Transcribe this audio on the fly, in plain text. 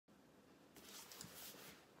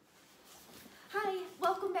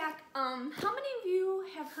back. How many of you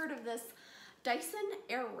have heard of this Dyson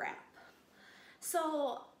Air Wrap?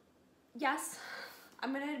 So, yes,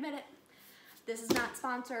 I'm gonna admit it. This is not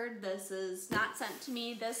sponsored. This is not sent to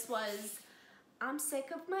me. This was, I'm sick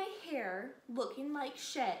of my hair looking like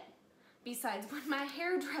shit, besides when my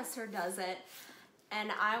hairdresser does it,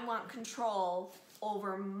 and I want control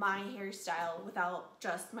over my hairstyle without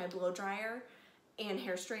just my blow dryer and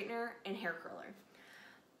hair straightener and hair curler.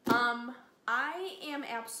 I am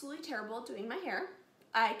absolutely terrible at doing my hair.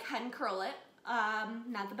 I can curl it,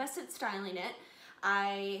 not the best at styling it.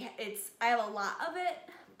 I have a lot of it,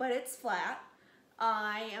 but it's flat.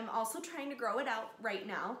 I am also trying to grow it out right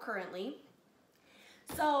now, currently.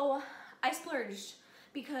 So I splurged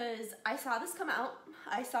because I saw this come out.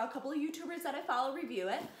 I saw a couple of YouTubers that I follow review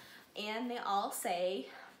it, and they all say,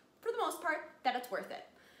 for the most part, that it's worth it.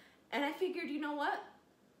 And I figured, you know what?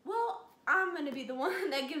 Well, I'm gonna be the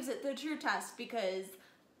one that gives it the true test because,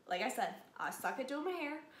 like I said, I suck at doing my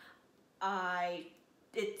hair.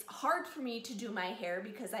 It's hard for me to do my hair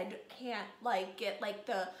because I can't like get like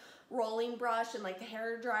the rolling brush and like the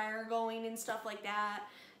hair dryer going and stuff like that.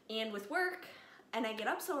 And with work, and I get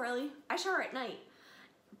up so early, I shower at night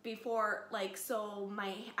before, like, so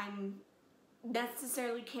I'm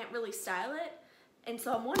necessarily can't really style it. And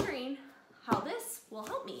so I'm wondering how this will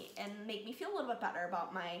help me and make me feel a little bit better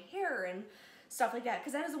about my hair and stuff like that.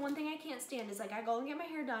 Because that is the one thing I can't stand is like I go and get my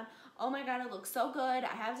hair done. Oh my God, it looks so good.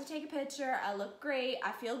 I have to take a picture. I look great.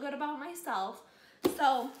 I feel good about myself.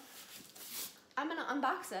 So I'm gonna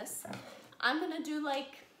unbox this. I'm gonna do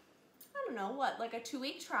like, I don't know what, like a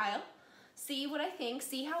 2-week trial. See what I think,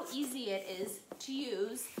 see how easy it is to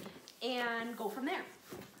use, and go from there.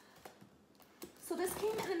 So this came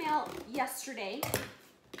in the mail yesterday.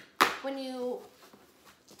 When you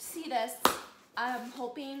see this, I'm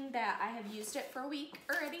hoping that I have used it for a week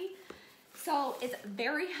already. So it's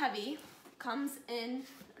very heavy. Comes in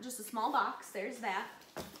just a small box. There's that.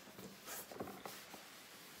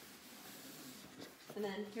 And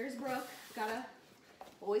then here's Brooke.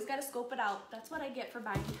 Always gotta scope it out. That's what I get for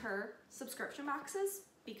buying her subscription boxes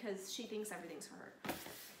because she thinks everything's for her.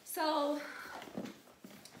 So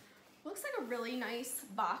looks like a really nice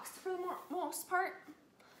box for the most part.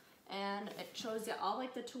 And it shows you all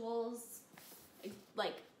like the tools,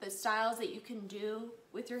 like the styles that you can do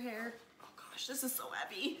with your hair. Oh gosh, this is so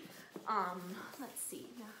heavy. Let's see,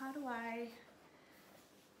 now how do I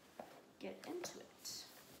get into it? Is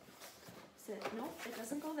it, nope, it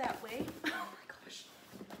doesn't go that way. Oh my gosh.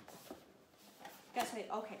 Guess wait,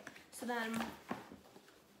 okay. So then,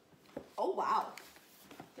 oh wow.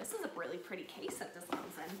 This is a really pretty case that this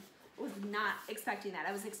comes in. I was not expecting that.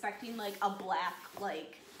 I was expecting like a black,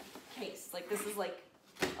 like, case. Like this is like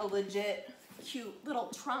a legit cute little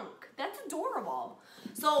trunk. That's adorable.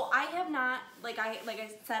 So I have not, like I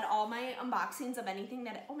said, all my unboxings of anything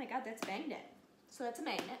that, oh my God, that's magnet. So that's a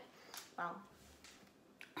magnet. Wow.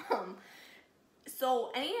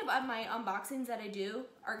 So any of my unboxings that I do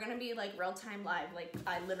are gonna be like real-time live. Like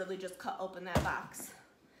I literally just cut open that box.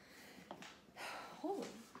 Holy,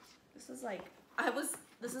 this is like,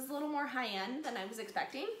 this is a little more high-end than I was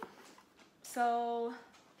expecting. So,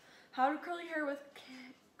 how to curl your hair with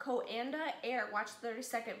xo Air, watch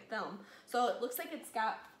 30-second film. So it looks like it's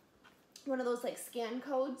got one of those like scan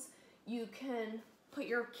codes. You can put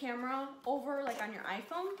your camera over like on your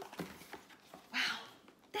iPhone. Wow,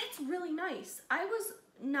 that's really nice. I was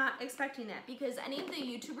not expecting that because any of the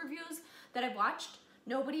YouTube reviews that I've watched,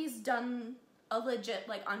 nobody's done a legit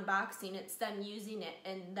like unboxing. It's them using it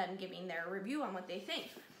and then giving their review on what they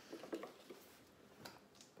think.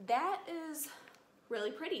 That is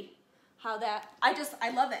really pretty. How that,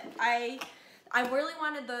 I love it. I really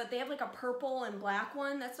wanted they have like a purple and black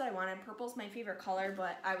one. That's what I wanted. Purple's my favorite color,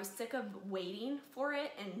 but I was sick of waiting for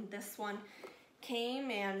it, and this one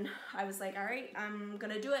came, and I was like, all right, I'm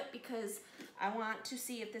gonna do it because I want to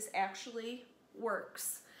see if this actually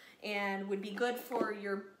works and would be good for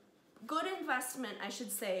your, good investment, I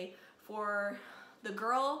should say, for the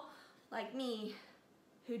girl like me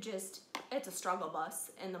who just, it's a struggle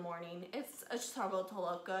bus in the morning. It's a struggle to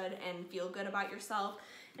look good and feel good about yourself.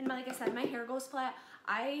 And like I said, my hair goes flat.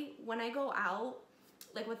 When I go out,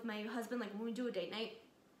 like with my husband, like when we do a date night,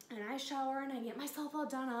 and I shower and I get myself all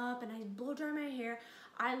done up and I blow dry my hair,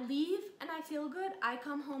 I leave and I feel good. I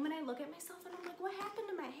come home and I look at myself and I'm like, what happened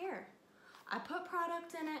to my hair? I put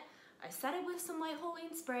product in it. I set it with some light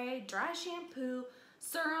holding spray, dry shampoo,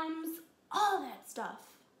 serums, all that stuff.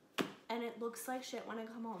 And it looks like shit when I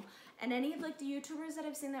come home. And any of like the YouTubers that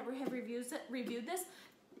I've seen that have reviewed this,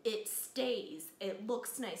 it stays. It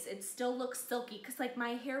looks nice. It still looks silky because like my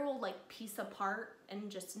hair will like piece apart and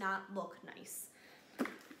just not look nice.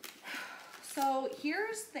 So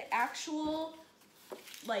here's the actual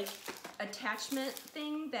like attachment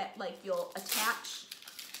thing that like you'll attach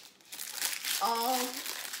all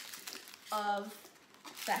of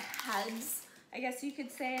the heads, I guess you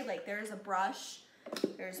could say. Like there's a brush,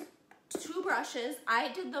 there's 2 brushes. I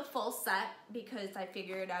did the full set because I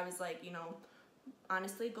figured, I was like, you know,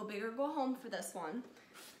 honestly, go big or go home for this one.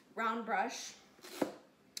 Round brush.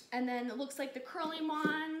 And then it looks like the curling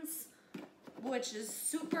wands, which is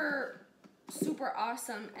super, super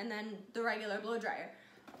awesome. And then the regular blow dryer.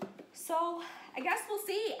 So I guess we'll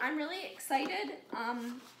see. I'm really excited.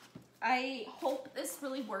 I hope this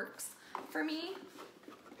really works for me.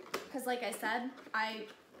 Because like I said,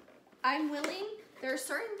 I'm willing, there are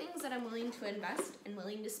certain things that I'm willing to invest and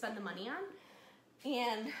willing to spend the money on.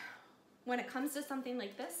 And when it comes to something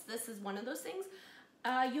like this, this is one of those things.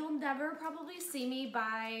 You'll never probably see me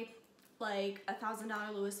buy like a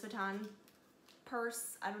 $1,000 Louis Vuitton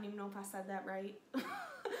purse. I don't even know if I said that right.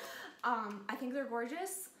 I think they're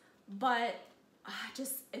gorgeous, but I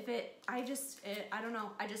don't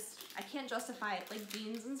know. I can't justify it. Like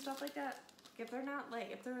jeans and stuff like that. If they're not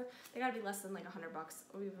like, they gotta be less than like $100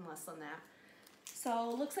 or even less than that.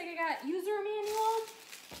 So looks like I got user manual,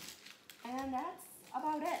 and that's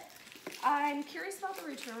about it. I'm curious about the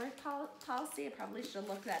return policy. I probably should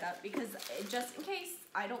look that up because just in case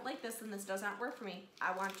I don't like this and this does not work for me,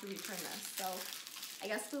 I want to return this. So I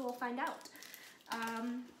guess we will find out.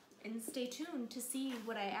 And stay tuned to see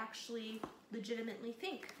what I actually legitimately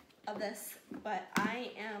think of this. But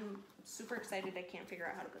I am super excited. I can't figure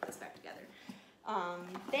out how to put this back together.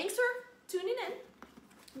 Thanks for tuning in.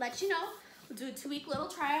 Let you know. We'll do a 2-week little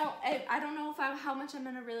trial. I don't know how much I'm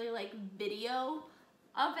gonna really like video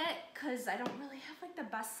of it because I don't really have like the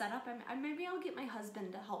best setup. Maybe I'll get my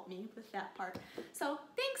husband to help me with that part. So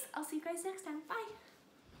thanks. I'll see you guys next time. Bye.